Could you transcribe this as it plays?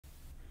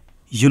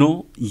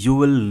You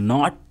will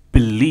not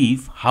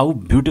believe how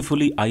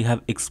beautifully I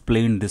have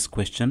explained this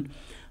question.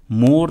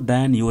 More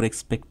than your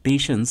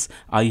expectations,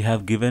 I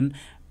have given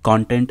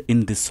content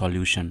in this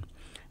solution.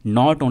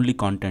 Not only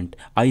content,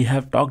 I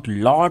have talked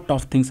lot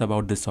of things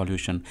about this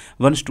solution.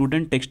 One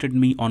student texted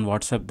me on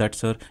WhatsApp that,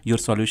 sir, your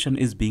solution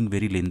is being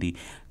very lengthy.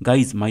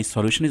 Guys, my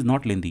solution is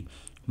not lengthy.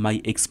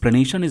 My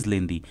explanation is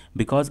lengthy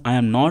because I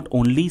am not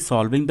only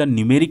solving the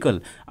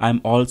numerical, I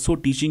am also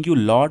teaching you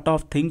lot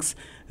of things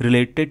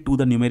related to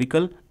the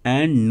numerical,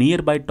 and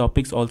nearby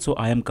topics also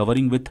I am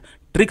covering with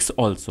tricks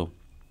also.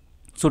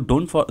 So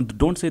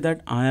don't say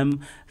that I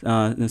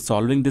am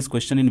solving this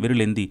question in very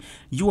lengthy.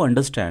 You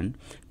understand,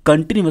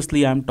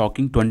 continuously I am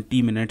talking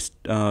 20 minutes,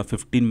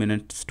 15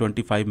 minutes,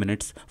 25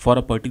 minutes for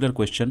a particular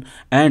question,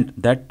 and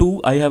that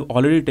too I have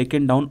already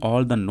taken down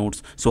all the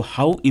notes. So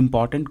how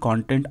important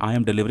content I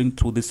am delivering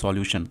through this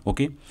solution.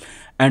 Okay,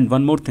 and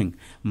one more thing,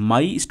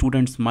 my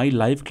students, my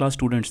live class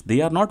students,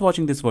 they are not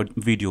watching this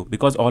video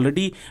because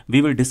already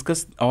we will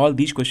discuss all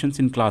these questions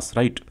in class,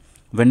 right?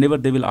 Whenever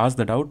they will ask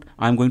the doubt,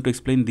 I am going to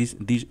explain these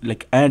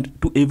like, and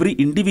to every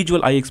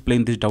individual I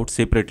explain this doubt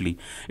separately.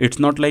 It's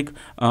not like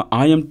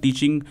I am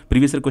teaching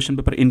previous year question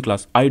paper in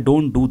class. I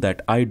don't do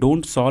that. I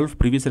don't solve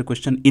previous year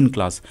question in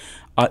class.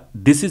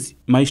 This is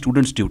my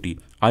students duty.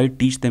 I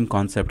teach them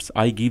concepts,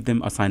 I give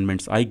them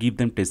assignments, I give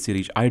them test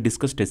series, I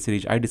discuss test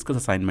series, I discuss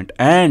assignment,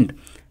 and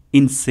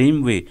in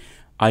same way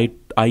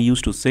I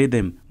used to say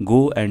them,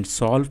 go and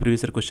solve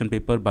previous year question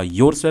paper by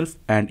yourself,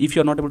 and if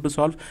you are not able to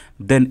solve,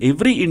 then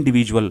every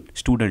individual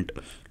student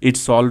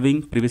is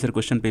solving previous year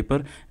question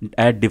paper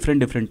at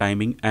different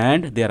timing,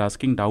 and they are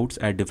asking doubts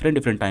at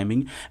different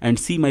timing, and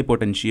see my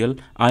potential,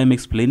 I am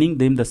explaining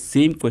them the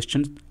same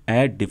questions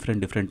at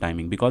different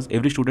timing, because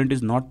every student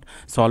is not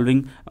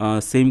solving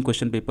same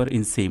question paper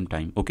in same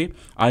time. Okay,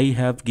 I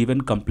have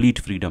given complete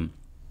freedom.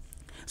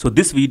 So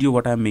this video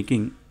what I am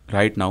making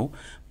right now,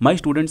 my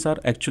students are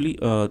actually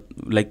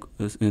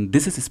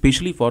this is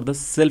especially for the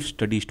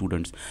self-study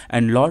students,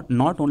 and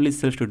not only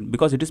self-student,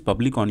 because it is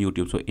public on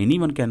YouTube, so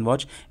anyone can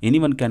watch,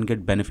 anyone can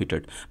get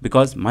benefited,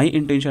 because my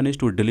intention is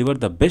to deliver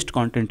the best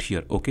content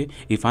here. Okay,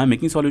 if I'm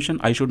making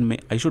solution, I should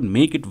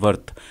make it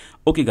worth.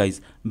 Okay guys,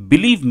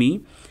 believe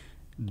me,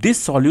 this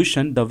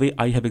solution, the way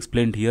I have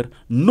explained here,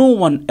 no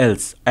one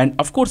else, and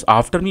of course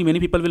after me many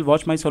people will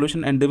watch my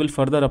solution and they will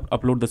further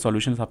upload the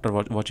solutions after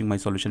watching my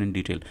solution in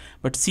detail.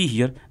 But see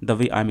here, the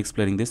way I'm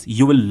explaining this,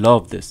 you will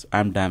love this,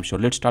 I'm damn sure.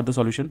 Let's start the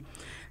solution.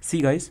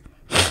 See guys,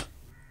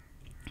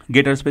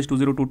 GATE Aerospace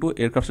 2022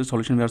 aircraft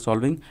solution we are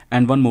solving.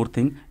 And one more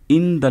thing,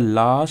 in the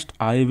last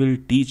I will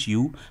teach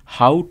you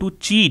how to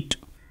cheat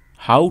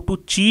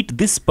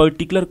this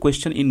particular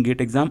question in GATE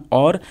exam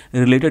or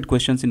related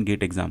questions in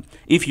GATE exam.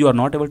 If you are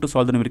not able to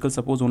solve the numerical,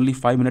 suppose only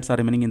 5 minutes are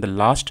remaining in the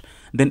last,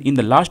 then in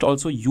the last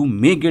also you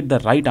may get the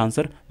right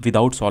answer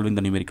without solving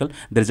the numerical.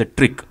 There is a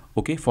trick,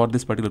 okay, for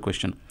this particular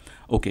question.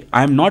 Okay,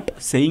 I am not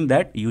saying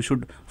that you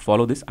should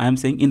follow this, I am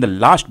saying in the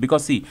last,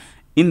 because see,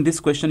 in this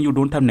question you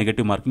don't have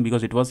negative marking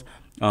because it was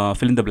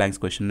fill in the blanks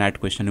question, nat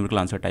question, numerical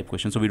answer type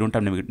question, so we don't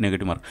have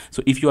negative mark.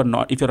 So if you're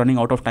running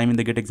out of time in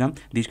the GATE exam,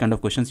 these kind of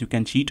questions you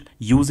can cheat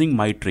using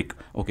my trick.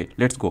 Okay,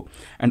 let's go.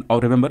 And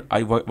remember,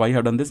 why I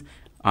have done this,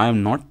 I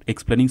am not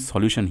explaining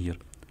solution here,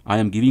 I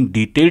am giving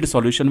detailed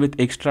solution with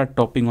extra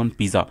topping on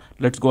pizza.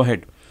 Let's go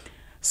ahead.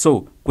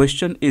 So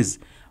question is,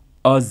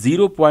 a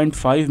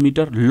 0.5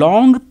 meter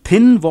long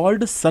thin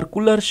walled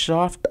circular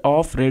shaft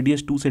of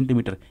radius 2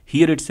 centimeter.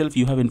 Here itself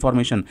you have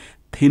information,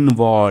 thin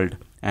walled.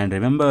 And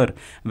remember,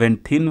 when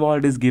thin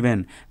walled is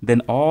given,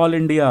 then all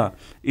India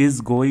is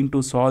going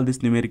to solve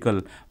this numerical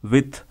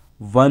with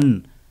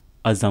one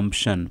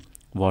assumption.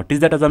 What is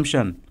that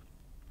assumption?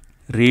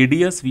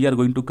 Radius we are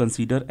going to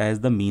consider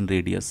as the mean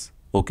radius.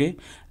 Okay,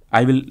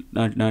 I will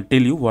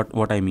tell you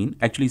what I mean.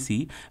 Actually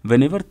see,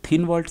 whenever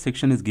thin walled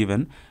section is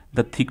given,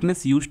 the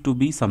thickness used to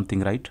be something,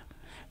 right?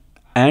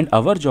 And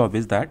our job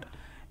is that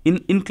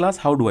in class,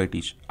 how do I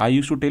teach? I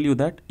used to tell you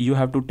that you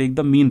have to take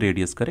the mean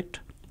radius,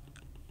 correct?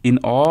 In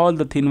all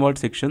the thin walled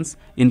sections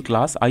in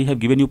class, I have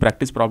given you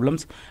practice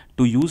problems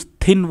to use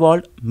thin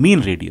walled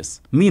mean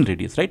radius,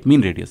 right?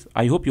 Mean radius.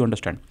 I hope you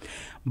understand.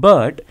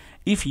 But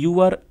if you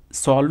are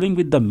solving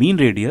with the mean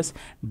radius,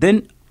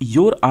 then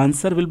your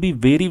answer will be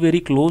very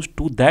close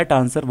to that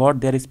answer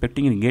what they are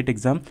expecting in GATE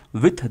exam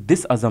with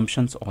this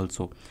assumptions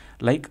also.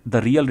 Like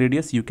the real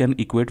radius you can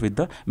equate with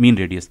the mean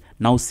radius.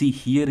 Now see,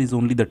 here is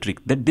only the trick.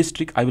 That this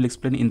trick I will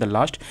explain in the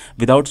last.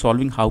 Without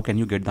solving, how can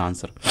you get the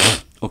answer?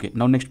 Okay,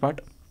 now next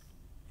part.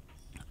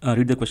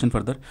 Read the question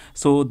further.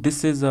 So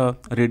this is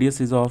radius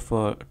is of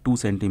 2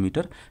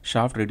 centimeter,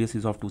 shaft radius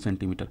is of 2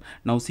 centimeter.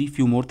 Now see,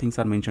 few more things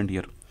are mentioned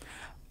here.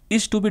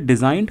 Is to be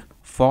designed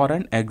for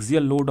an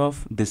axial load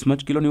of this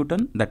much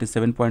kilonewton, that is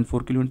 7.4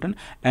 kilonewton,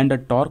 and a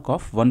torque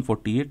of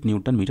 148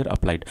 newton meter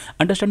applied.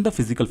 Understand the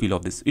physical feel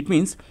of this. It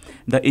means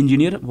the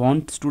engineer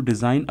wants to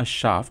design a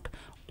shaft.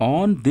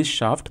 On this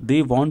shaft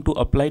they want to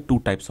apply two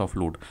types of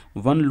load,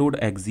 one load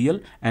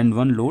axial and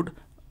one load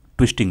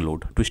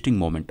twisting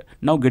moment.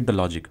 Now get the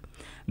logic.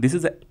 This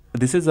is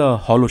this is a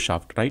hollow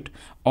shaft, right?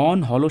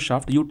 On hollow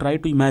shaft, you try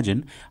to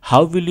imagine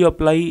how will you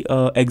apply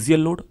axial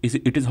load.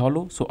 It is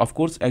hollow, so of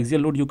course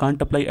axial load you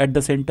can't apply at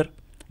the center.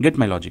 Get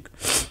my logic?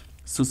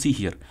 So see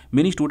here,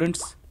 many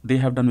students, they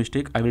have done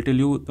mistake. I will tell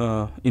you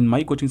in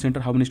my coaching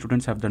center how many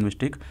students have done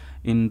mistake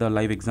in the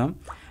live exam.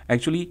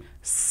 Actually,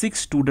 6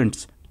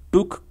 students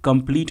took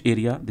complete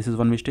area. This is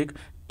one mistake.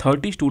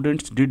 30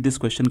 students did this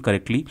question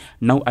correctly.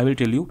 Now I will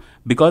tell you,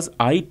 because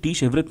I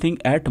teach everything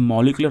at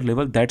molecular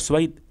level, that's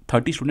why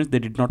 30 students, they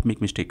did not make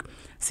mistake.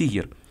 See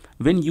here,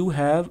 when you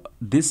have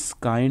this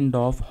kind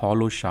of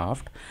hollow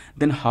shaft,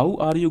 then how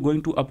are you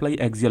going to apply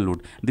axial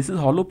load? This is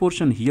hollow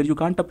portion. Here you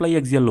can't apply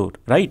axial load,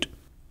 right?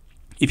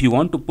 If you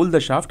want to pull the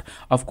shaft,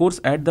 of course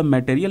at the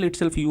material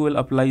itself you will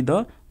apply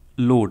the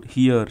load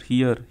here,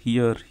 here,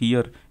 here,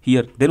 here,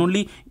 here, then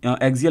only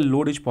axial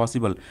load is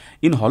possible.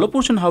 In hollow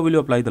portion, how will you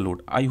apply the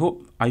load? I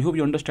hope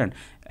you understand.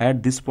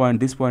 At this point,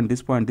 this point,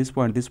 this point, this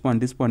point, this point,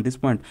 this point, this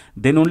point,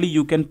 then only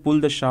you can pull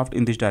the shaft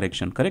in this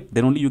direction, correct?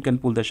 Then only you can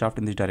pull the shaft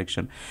in this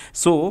direction.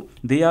 So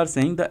they are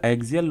saying the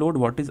axial load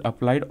what is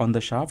applied on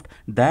the shaft,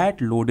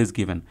 that load is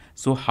given.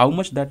 So how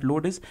much that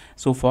load is?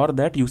 So for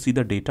that you see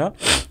the data,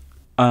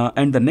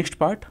 and the next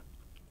part,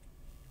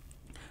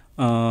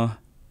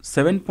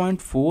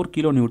 7.4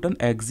 kilonewton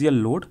axial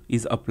load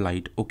is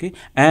applied, okay,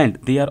 and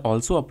they are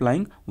also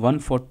applying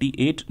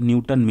 148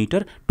 newton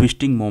meter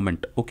twisting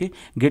moment, okay.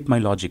 Get my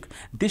logic?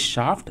 This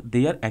shaft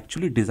they are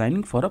actually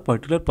designing for a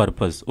particular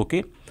purpose,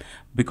 okay,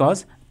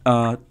 because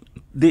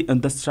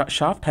the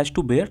shaft has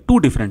to bear 2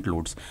 different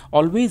loads.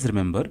 Always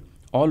remember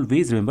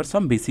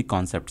some basic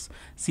concepts.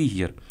 See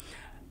here,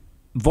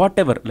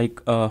 whatever, like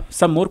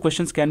some more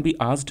questions can be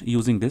asked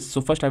using this. So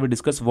first I will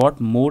discuss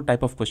what more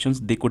type of questions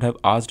they could have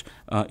asked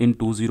in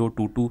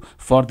 2022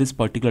 for this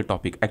particular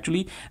topic.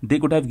 Actually they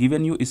could have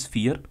given you a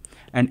sphere,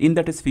 and in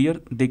that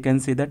sphere they can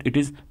say that it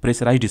is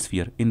pressurized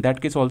sphere. In that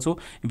case also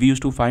we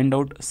used to find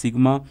out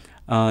sigma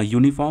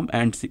uniform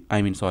and sigma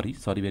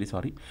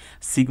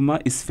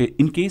is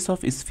in case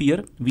of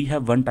sphere we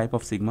have one type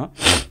of sigma,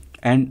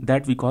 and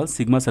that we call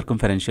sigma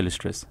circumferential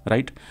stress,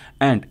 right?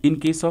 And in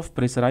case of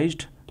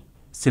pressurized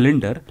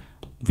cylinder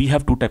we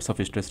have 2 types of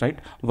stress, right?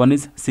 One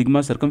is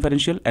sigma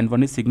circumferential and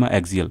one is sigma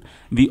axial.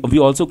 We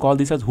also call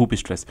this as hoop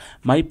stress.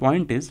 My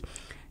point is,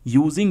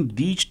 using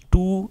these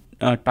 2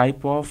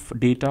 type of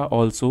data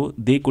also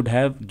they could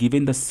have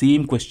given the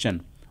same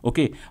question,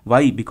 okay.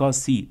 Why?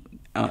 Because see,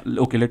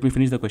 okay, let me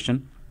finish the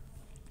question.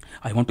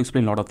 I want to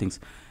explain a lot of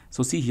things.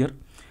 So see here,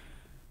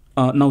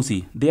 now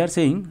see, they are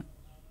saying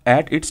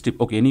at its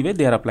tip, okay, anyway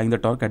they are applying the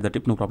torque at the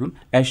tip, no problem,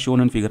 as shown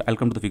in figure. I'll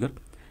come to the figure.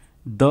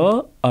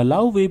 The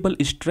allowable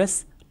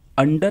stress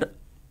under,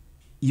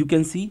 you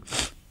can see,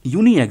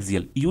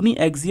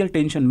 uniaxial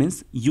tension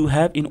means you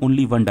have in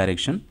only one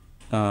direction.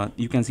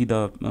 You can see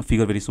the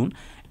figure very soon,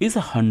 is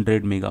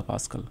 100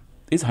 megapascal,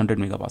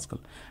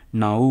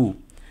 Now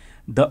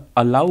the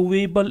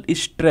allowable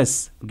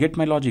stress, get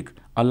my logic?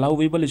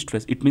 Allowable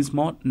stress, it means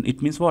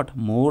what?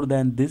 More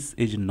than this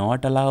is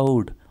not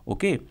allowed,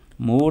 okay.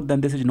 More than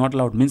this is not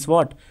allowed means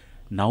what?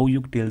 Now you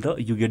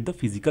get the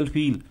physical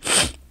feel.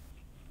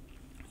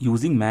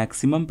 Using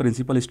maximum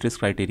principal stress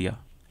criteria.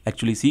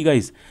 Actually see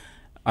guys,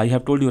 I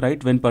have told you,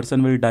 right, when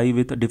person will die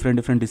with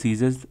different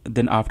diseases,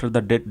 then after the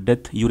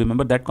death, you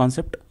remember that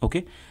concept,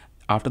 okay?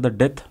 After the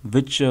death,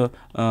 which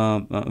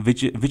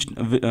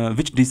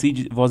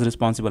disease was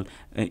responsible?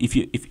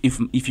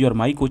 If you are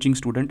my coaching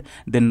student,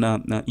 then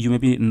you may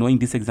be knowing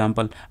this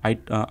example.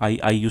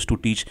 I used to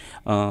teach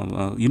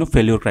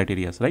failure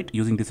criteria, right,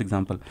 using this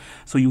example.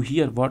 So you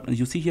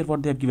see here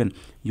what they have given,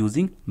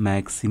 using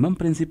maximum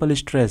principal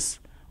stress.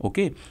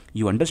 Okay,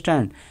 you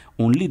understand,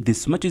 only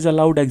this much is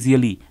allowed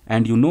axially,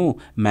 and you know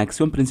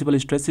maximum principal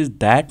stress is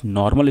that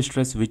normal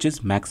stress which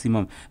is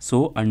maximum.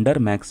 So under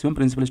maximum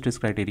principal stress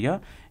criteria,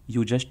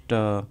 you just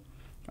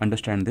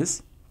understand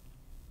this,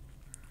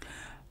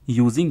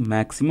 using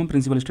maximum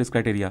principal stress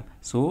criteria.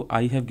 So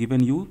I have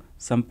given you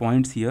some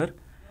points here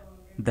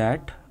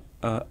that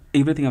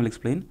everything I will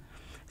explain.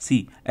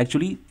 See,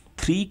 actually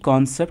 3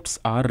 concepts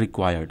are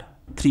required.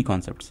 3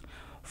 concepts.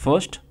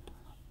 First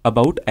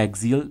about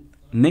axial,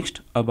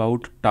 next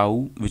about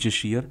tau, which is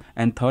shear,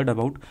 and third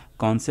about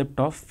concept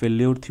of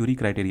failure theory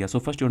criteria. So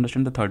first you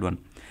understand the third one.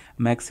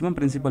 Maximum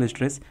principal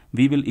stress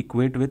we will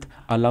equate with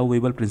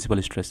allowable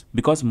principal stress,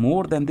 because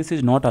more than this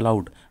is not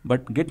allowed.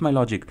 But get my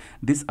logic,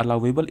 this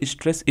allowable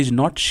stress is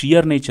not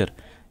shear nature,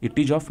 it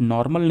is of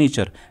normal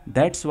nature.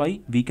 That's why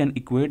we can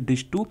equate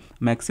this to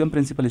maximum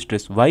principal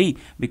stress. Why?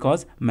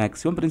 Because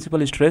maximum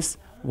principal stress,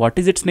 what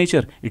is its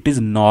nature? It is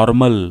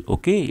normal,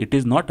 okay? It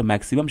is not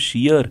maximum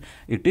shear,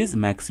 it is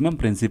maximum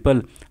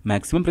principal.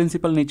 Maximum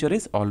principal nature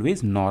is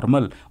always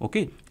normal,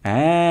 okay?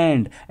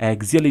 And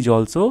axial is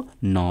also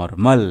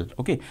normal,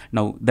 okay?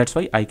 Now that's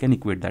why I can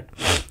equate that.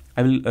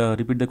 I will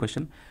repeat the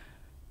question.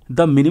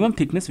 The minimum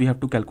thickness we have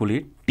to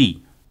calculate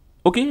T.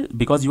 Okay,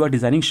 because you are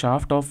designing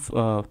shaft of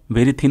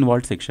very thin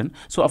walled section,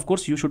 so of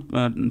course you should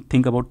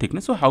think about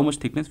thickness. So how much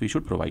thickness we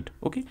should provide,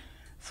 okay?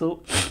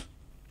 So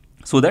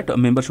that a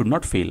member should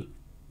not fail.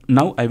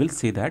 Now I will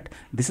say that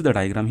this is the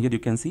diagram here. You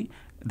can see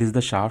This is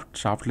the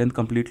shaft length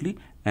completely,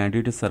 and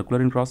it is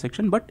circular in cross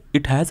section, but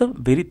it has a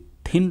very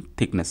thin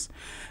thickness.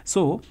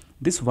 So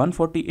this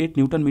 148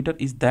 Newton meter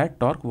is that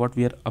torque what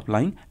we are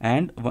applying,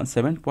 and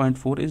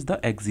 7.4 is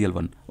the axial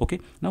one. Okay,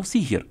 now see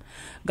here,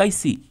 guys,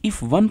 see,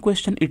 if one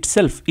question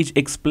itself is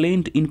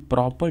explained in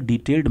proper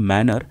detailed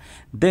manner,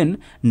 then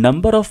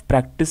number of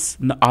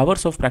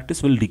hours of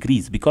practice will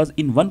decrease, because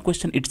in one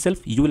question itself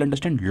you will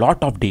understand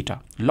lot of data,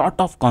 lot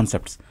of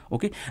concepts.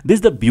 Okay, this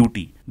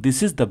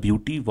is the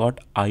beauty what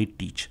I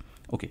teach.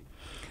 Okay,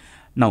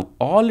 now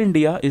all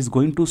India is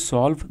going to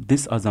solve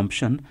this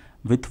assumption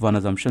with one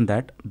assumption,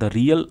 that the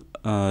real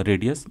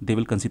radius they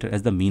will consider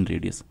as the mean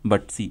radius.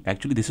 But see,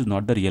 actually this is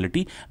not the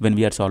reality when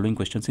we are solving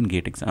questions in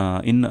GATE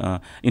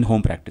in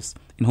home practice.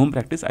 In home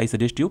practice, I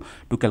suggest you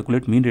to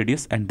calculate mean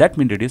radius, and that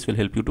mean radius will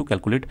help you to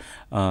calculate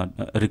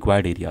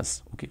required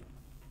areas. Okay.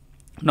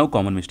 Now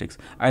common mistakes.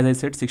 As I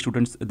said, 6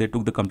 students they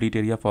took the complete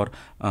area for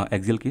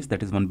axial case.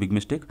 That is one big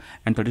mistake,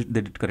 and they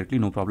did correctly,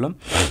 no problem.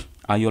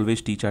 I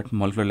always teach at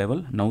molecular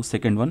level. Now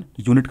second one,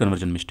 unit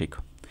conversion mistake.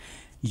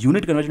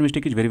 Unit conversion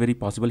mistake is very, very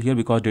possible here,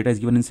 because data is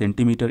given in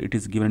centimeter, it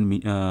is given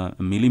in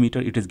millimeter,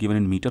 it is given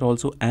in meter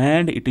also,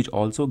 and it is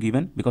also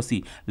given, because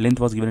see,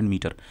 length was given in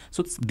meter.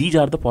 So these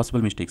are the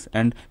possible mistakes,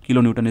 and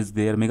kilonewton is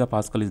there,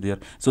 megapascal is there.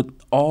 So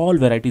all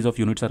varieties of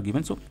units are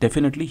given. So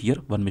definitely here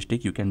one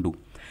mistake you can do.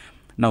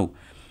 Now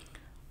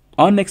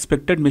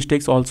unexpected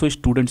mistakes also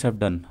students have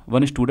done.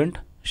 One student,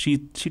 she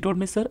told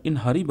me, sir, in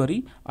hurry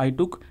burry I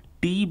took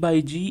T by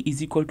G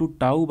is equal to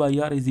tau by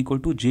R is equal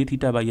to J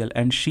theta by L,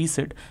 and she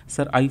said,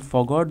 sir, I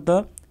forgot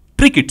the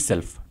trick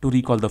itself to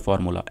recall the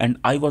formula. And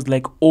I was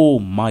like, oh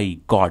my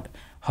god,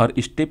 her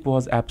step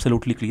was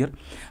absolutely clear.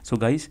 So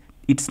guys,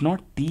 it's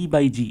not T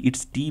by G,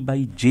 it's T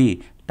by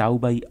J, tau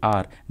by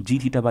R, G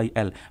theta by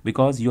L,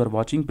 because you are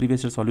watching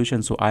previous year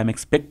solution, so I am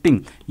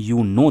expecting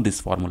you know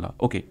this formula.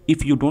 Okay,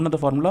 if you don't know the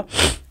formula,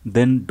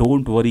 then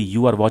don't worry,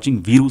 you are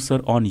watching Viru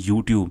sir on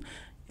YouTube.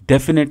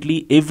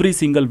 Definitely every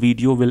single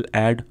video will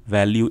add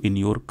value in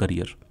your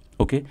career.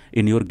 Okay,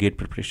 in your GATE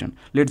preparation.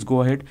 Let's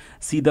go ahead,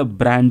 see the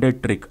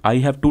branded trick. I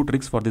have 2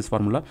 tricks for this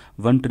formula.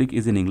 One trick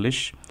is in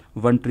English,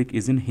 one trick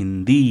is in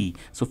Hindi.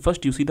 So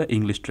first you see the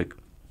English trick.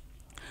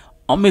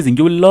 Amazing,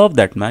 you will love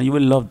that, man, you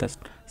will love that.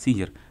 See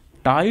here,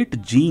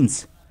 tight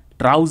jeans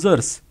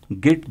trousers,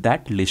 get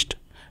that list.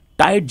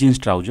 Tight jeans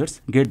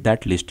trousers, get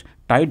that list.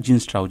 Tight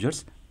jeans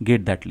trousers,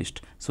 get that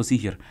list. So see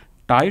here,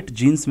 tight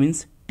jeans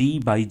means T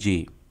by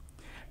J,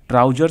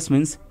 trousers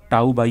means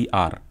tau by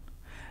R.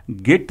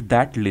 Get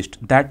that list,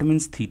 that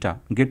means theta,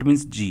 get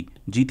means G,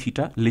 G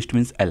theta, list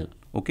means L.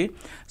 Okay,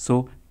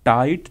 so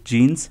tight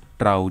jeans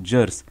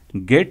trousers,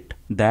 get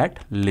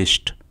that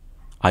list.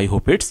 I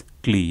hope it's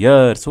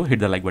clear. So hit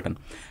the like button.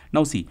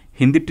 Now see,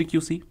 Hindi trick,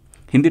 you see,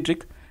 Hindi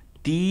trick,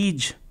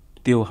 Teej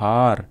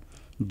त्योहार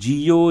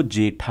जियो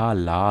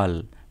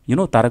Jethalal, you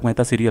know Tarak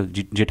Mehta serial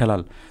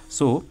Jethalal.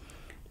 So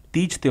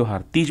Teej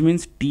त्योहार, Teej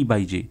means T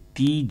by J,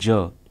 Teej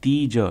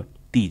Teej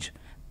Teej,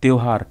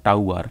 त्योहार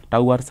tauar,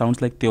 tauar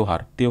sounds like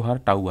त्योहार, त्योहार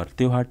tauar,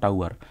 त्योहार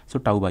tauar, so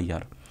tau by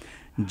R.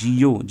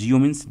 Jio, Jio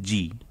means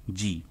G,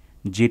 G,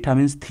 Jetha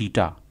means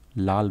theta,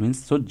 lal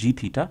means, so G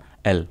theta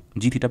L,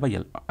 G theta by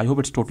L. I hope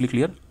it's totally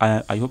clear.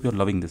 I hope you're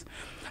loving this.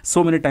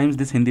 So many times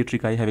this Hindi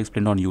trick I have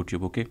explained on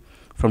YouTube. Okay,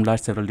 from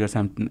last several years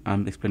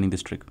I'm explaining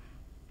this trick.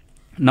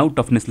 Now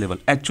toughness level,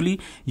 actually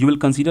you will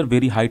consider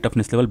very high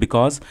toughness level,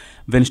 because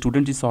when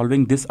student is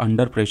solving this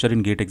under pressure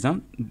in GATE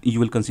exam, you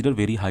will consider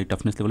very high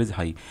toughness level is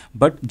high,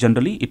 but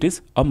generally it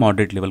is a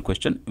moderate level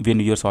question when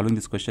you are solving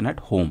this question at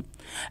home.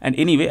 And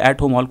anyway,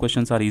 at home all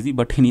questions are easy,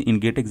 but in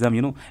GATE exam,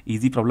 you know,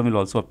 easy problem will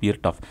also appear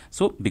tough.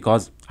 So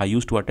because I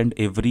used to attend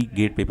every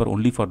GATE paper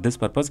only for this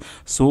purpose,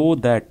 so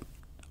that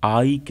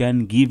I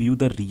can give you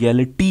the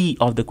reality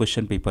of the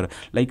question paper,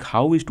 like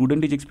how a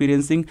student is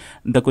experiencing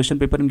the question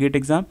paper in GATE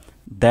exam.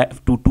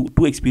 That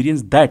to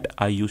experience that,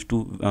 I used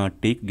to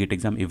take GATE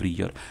exam every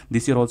year.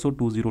 This year also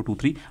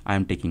 2023 I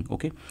am taking.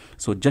 Okay,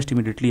 so just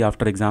immediately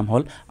after exam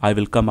hall I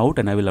will come out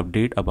and I will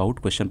update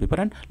about question paper,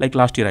 and like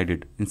last year I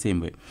did in same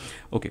way.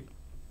 Okay,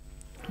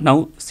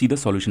 now see the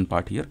solution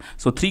part here.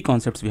 So 3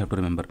 concepts we have to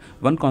remember.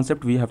 One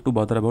concept we have to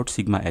bother about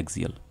sigma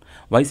axial.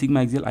 Why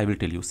sigma axial? I will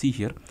tell you. See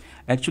here,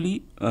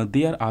 actually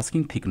they are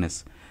asking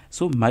thickness.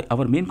 So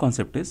our main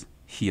concept is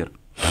here.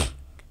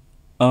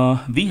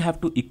 We have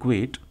to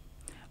equate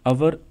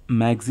our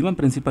maximum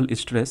principal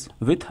stress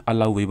with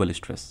allowable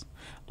stress.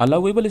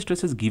 Allowable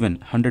stress is given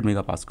 100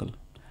 megapascal,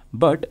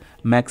 but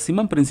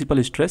maximum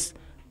principal stress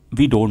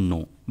we don't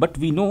know, but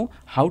we know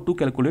how to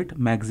calculate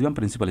maximum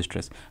principal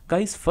stress.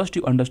 Guys, first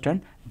you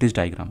understand this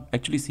diagram.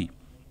 Actually see,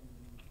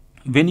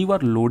 when you are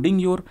loading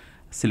your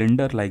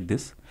cylinder like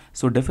this,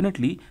 so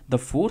definitely the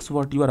force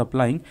what you are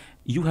applying,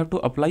 you have to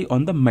apply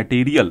on the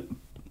material.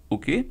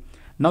 Okay,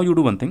 now you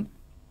do one thing,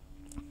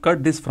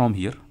 cut this from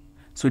here,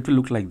 so it will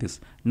look like this.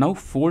 Now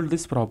fold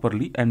this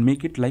properly and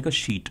make it like a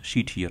sheet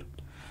here.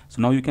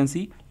 So now you can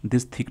see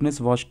this thickness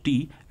was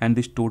t and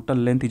this total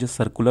length is a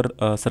circular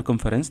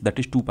circumference, that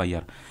is 2 pi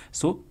r.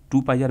 So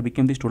 2 pi r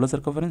became this total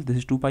circumference, this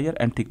is 2 pi r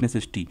and thickness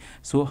is t.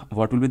 So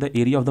what will be the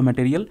area of the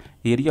material?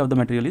 Area of the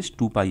material is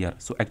 2 pi r.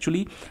 So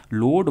actually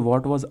load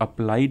what was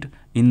applied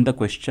in the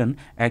question,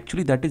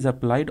 actually that is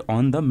applied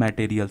on the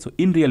material. So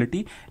in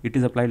reality it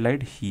is applied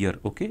like here,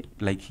 okay,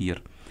 like here.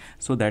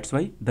 So that's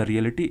why the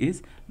reality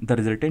is the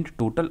resultant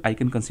total, I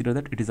can consider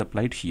that it is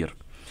applied here.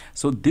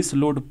 So this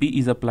load P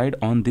is applied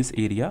on this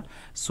area.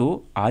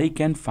 So I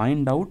can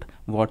find out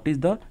what is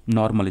the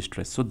normal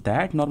stress. So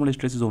that normal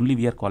stress is only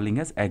we are calling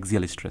as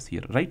axial stress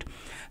here, right?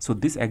 So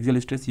this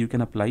axial stress you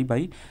can apply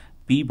by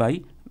P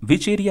by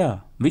which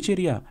area? Which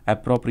area?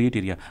 Appropriate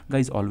area.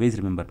 Guys, always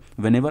remember,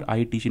 whenever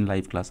I teach in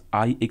live class,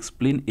 I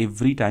explain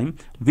every time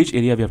which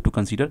area we have to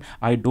consider.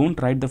 I don't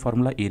write the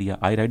formula area,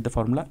 I write the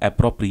formula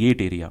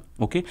appropriate area,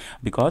 okay?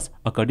 Because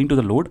according to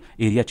the load,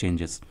 area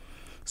changes.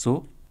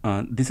 So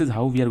this is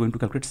how we are going to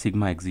calculate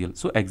sigma axial.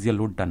 So axial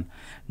load done.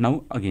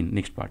 Now again,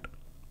 next part.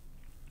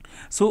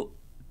 So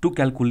to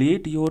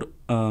calculate your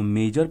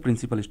major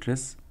principal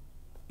stress,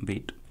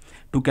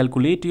 to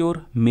calculate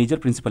your major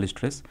principal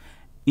stress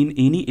in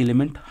any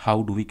element,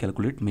 how do we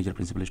calculate major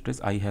principal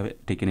stress? I have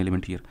taken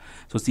element here.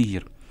 So see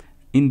here,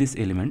 in this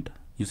element,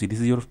 you see this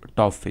is your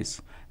top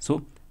face.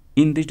 So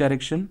in this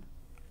direction,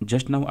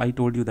 just now I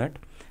told you that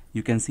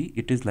you can see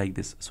it is like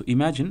this. So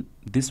imagine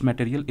this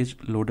material is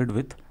loaded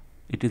with,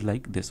 it is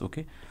like this,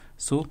 okay?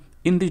 So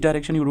in this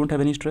direction you don't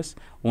have any stress,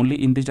 only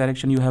in this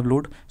direction you have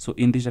load. So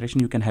in this direction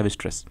you can have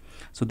stress.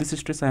 So this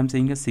stress I am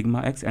saying is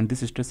sigma x and this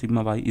stress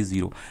sigma y is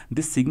 0.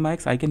 This sigma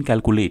x I can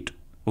calculate,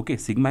 okay?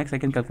 Sigma x I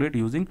can calculate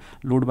using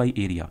load by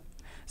area.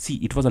 See,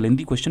 it was a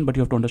lengthy question, but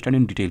you have to understand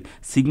in detail.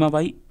 Sigma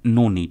y,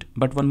 no need.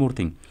 But one more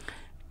thing,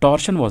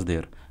 torsion was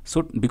there.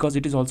 So because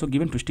it is also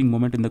given twisting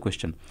moment in the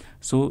question.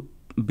 So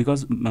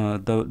because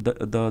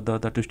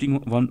the twisting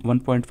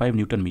 1.5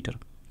 Newton meter.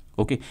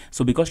 Okay,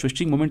 so because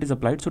twisting moment is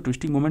applied, so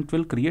twisting moment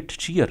will create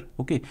shear.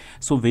 Okay,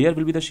 so where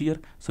will be the shear?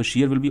 So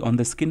shear will be on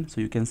the skin. So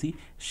you can see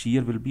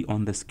shear will be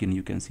on the skin,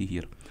 you can see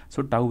here.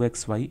 So tau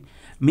xy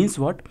means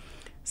what?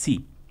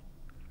 See,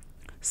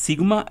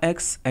 sigma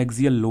x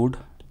axial load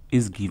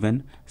is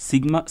given,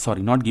 sigma,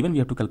 sorry, not given, we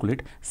have to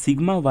calculate.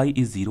 Sigma y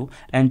is 0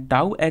 and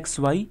tau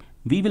xy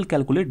we will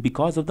calculate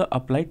because of the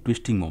applied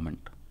twisting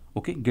moment.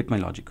 Okay, get my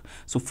logic.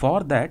 So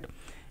for that,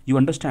 you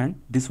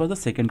understand, this was the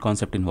second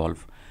concept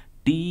involved.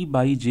 T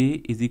by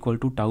J is equal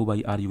to tau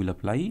by R you will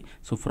apply.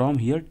 So from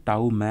here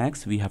tau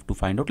max we have to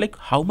find out like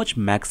how much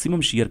maximum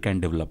shear can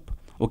develop.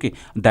 Okay,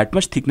 that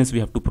much thickness we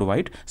have to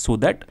provide so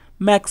that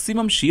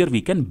maximum shear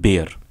we can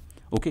bear.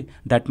 Okay,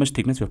 that much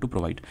thickness we have to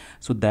provide.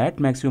 So that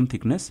maximum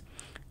thickness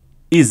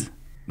is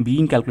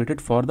being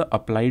calculated for the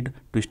applied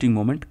twisting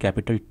moment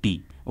capital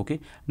T. Okay,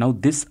 now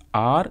this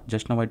R,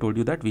 just now I told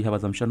you that we have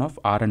assumption of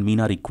R and mean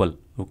are equal.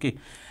 Okay,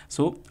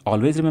 so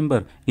always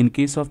remember, in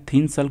case of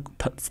thin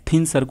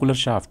circular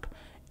shaft,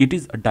 it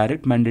is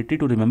direct mandatory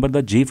to remember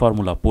the J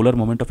formula, polar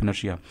moment of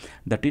inertia,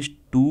 that is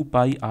 2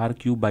 pi r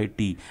cube by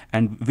T,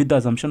 and with the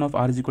assumption of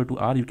R is equal to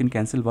R, you can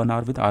cancel 1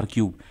 R with R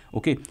cube.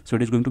 Okay, so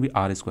it is going to be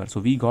R square. So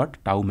we got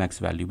tau max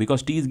value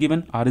because T is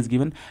given, R is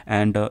given,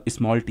 and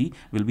small t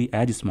will be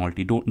as small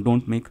t.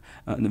 Don't make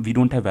we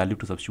don't have value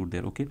to substitute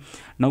there. Okay,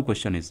 now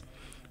question is,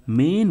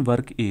 main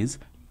work is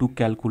to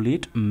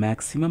calculate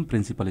maximum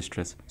principal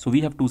stress. So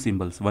we have two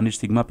symbols, one is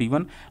sigma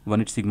p1,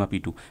 one is sigma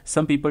p2.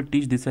 Some people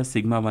teach this as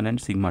sigma 1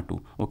 and sigma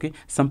 2. Okay,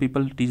 some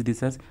people teach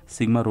this as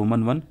sigma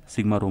Roman 1,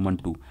 sigma Roman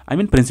 2. I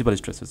mean principal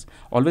stresses.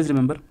 Always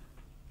remember,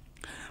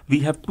 we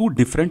have two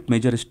different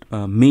major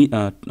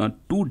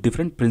two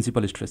different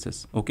principal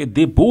stresses. Okay,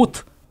 they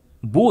both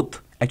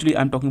actually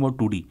I'm talking about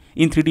 2D.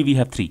 In 3D we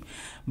have 3,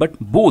 but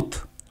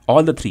both,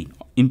 all the 3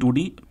 in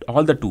 2D,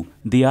 all the 2,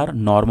 they are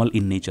normal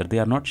in nature, they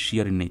are not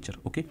shear in nature.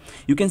 Okay,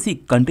 you can see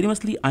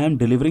continuously I am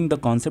delivering the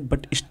concept,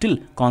 but still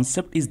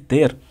concept is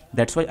there.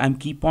 That's why I'm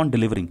keep on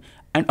delivering,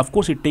 and of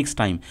course it takes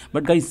time.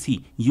 But guys,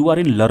 see, you are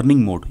in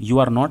learning mode, you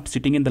are not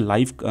sitting in the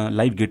live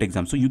GATE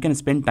exam, so you can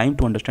spend time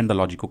to understand the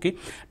logic. Okay,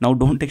 now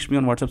don't text me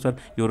on WhatsApp, sir,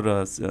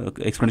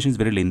 your explanation is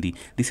very lengthy.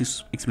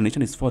 This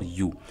explanation is for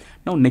you.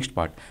 Now next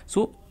part.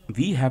 So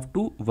we have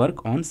to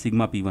work on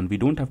sigma p1, we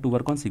don't have to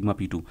work on sigma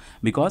p2,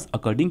 because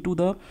according to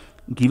the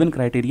given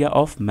criteria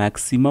of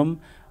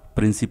maximum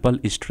principal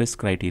stress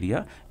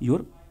criteria,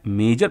 your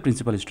major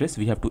principal stress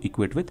we have to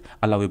equate with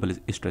allowable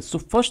stress. So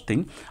first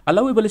thing,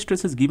 allowable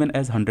stress is given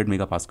as 100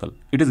 megapascal,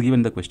 it is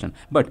given in the question,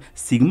 but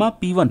sigma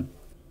p1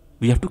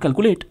 we have to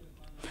calculate.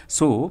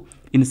 So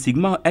in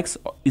sigma x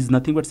is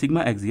nothing but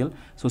sigma axial,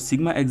 so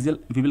sigma axial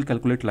we will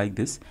calculate like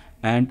this,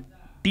 and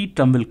T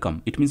term will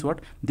come. It means what?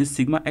 This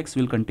sigma x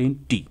will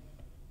contain T.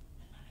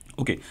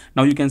 Okay,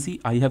 now you can see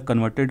I have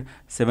converted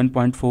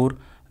 7.4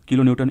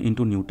 kilonewton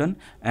into Newton,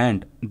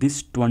 and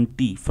this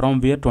 20,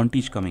 from where 20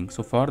 is coming.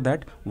 So for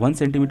that 1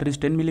 centimeter is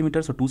 10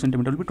 millimeter, so 2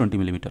 centimeter will be 20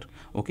 millimeter.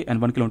 Okay, and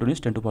 1 kilonewton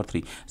is 10 to the power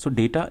 3. So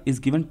data is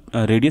given,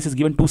 radius is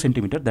given 2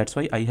 centimeter. That's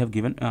why I have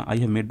given I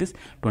have made this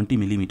 20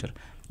 millimeter.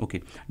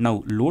 Okay,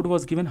 now load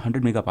was given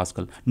 100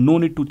 megapascal. No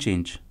need to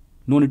change.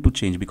 No need to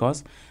change,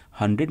 because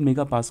 100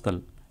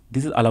 megapascal.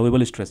 This is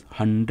allowable stress,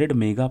 100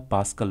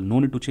 megapascal. No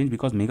need to change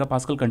because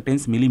megapascal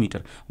contains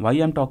millimeter. Why I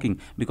am talking?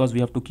 Because we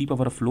have to keep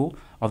our flow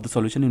of the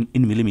solution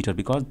in millimeter,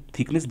 because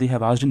thickness they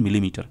have asked in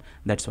millimeter.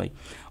 That's why.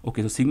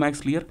 Okay, so sigma x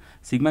clear.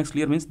 Sigma x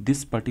clear means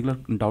this particular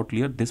doubt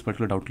clear, this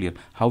particular doubt clear.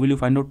 How will you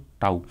find out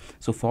tau?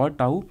 So for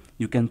tau,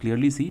 you can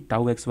clearly see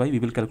tau xy we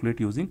will calculate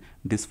using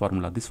this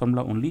formula. This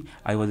formula only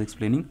I was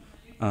explaining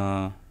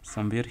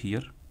somewhere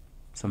here.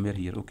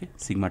 Okay,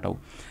 sigma tau.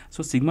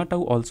 So sigma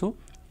tau also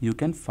you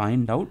can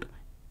find out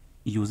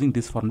using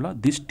this formula.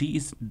 This t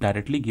is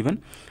directly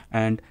given,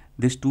 and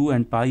this 2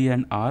 and pi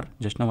and r,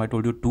 just now I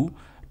told you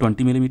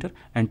 20 millimeter,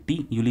 and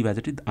t you leave as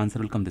it is, the answer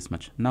will come this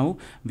much. Now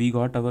we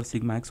got our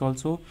sigma x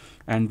also,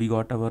 and we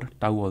got our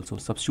tau also.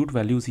 Substitute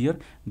values here,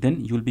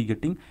 then you will be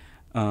getting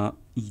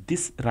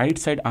this right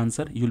side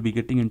answer you will be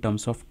getting in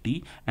terms of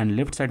t, and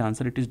left side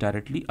answer it is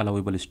directly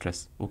allowable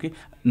stress. Okay,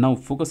 now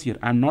focus here.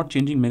 I am not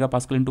changing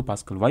megapascal into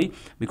pascal. Why?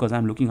 Because I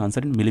am looking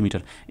answer in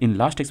millimeter. In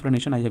last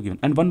explanation I have given.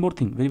 And one more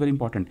thing, very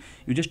important,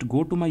 you just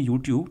go to my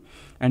YouTube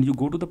and you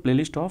go to the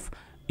playlist of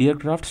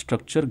aircraft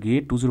structure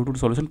gate 2022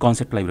 solution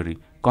concept library.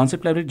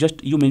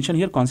 Just you mention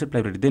here concept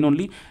library, then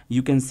only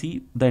you can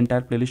see the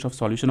entire playlist of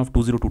solution of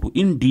 2022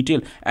 in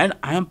detail. And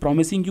I am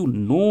promising you,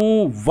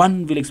 no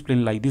one will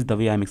explain like this the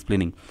way I am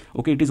explaining.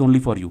 Okay, it is only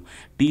for you.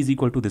 T is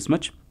equal to this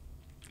much.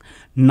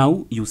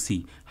 Now you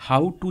see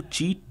how to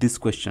cheat this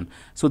question.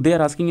 So they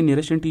are asking in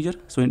nearest integer.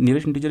 So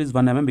nearest integer is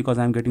 1 mm because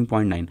I am getting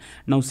 0.9.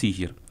 Now see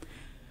here,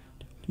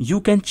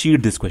 you can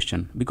cheat this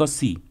question because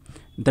see,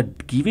 the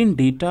given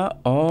data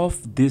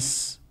of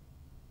this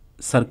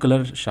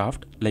circular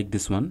shaft like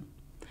this one,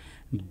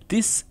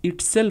 this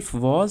itself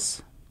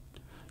was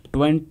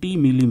 20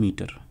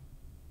 millimeter.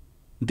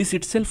 This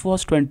itself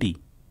was 20.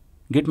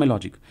 Get my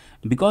logic?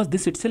 Because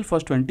this itself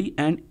was 20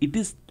 and it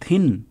is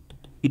thin.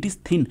 It is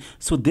thin.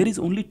 So there is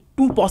only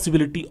two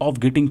possibility of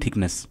getting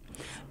thickness.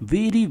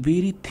 Very,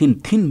 very thin.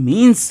 Thin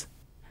means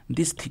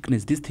this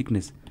thickness, this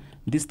thickness,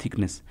 this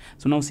thickness.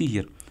 So now see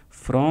here.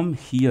 From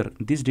here,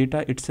 this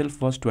data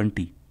itself was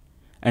 20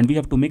 and we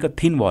have to make a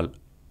thin wall.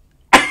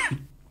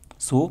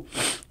 So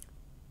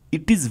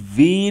it is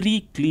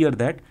very clear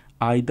that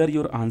either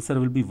your answer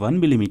will be 1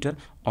 millimeter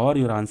or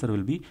your answer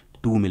will be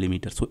 2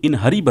 millimeter. So in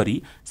hurry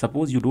burry,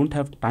 suppose you don't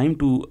have time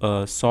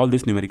to solve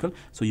this numerical,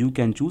 so you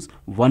can choose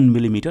 1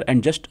 millimeter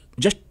and just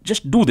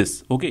do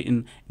this. Okay,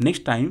 in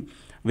next time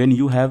when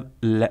you have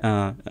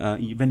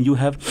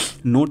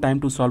no time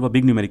to solve a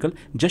big numerical,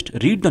 just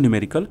read the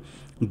numerical,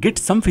 get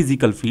some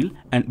physical feel,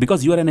 and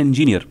because you are an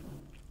engineer,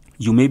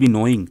 you may be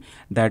knowing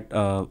that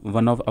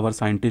one of our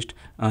scientists,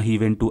 he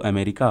went to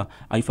America.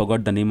 I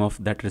forgot the name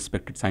of that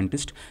respected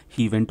scientist.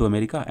 He went to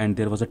America and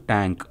there was a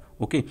tank.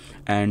 Okay,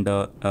 and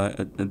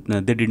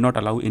they did not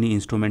allow any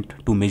instrument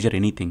to measure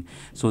anything.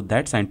 So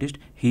that scientist,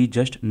 he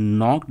just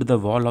knocked the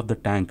wall of the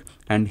tank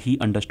and he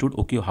understood,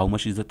 okay, how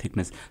much is the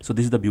thickness. So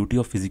this is the beauty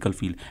of physical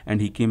feel.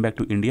 And he came back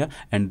to India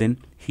and then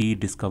he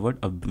discovered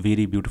a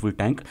very beautiful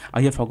tank.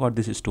 I have forgot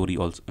this story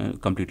also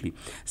completely.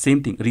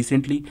 Same thing,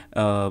 recently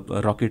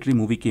rocketry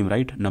movie came,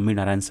 right? Nammi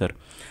Narayan sir.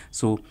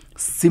 So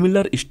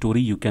similar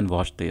story you can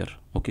watch there.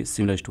 Okay,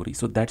 similar story.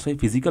 So that's why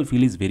physical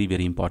feel is very,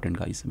 very important,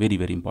 guys. Very,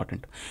 very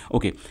important.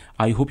 Okay,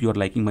 I hope you are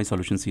liking my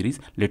solution series.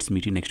 Let's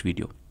meet in next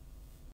video.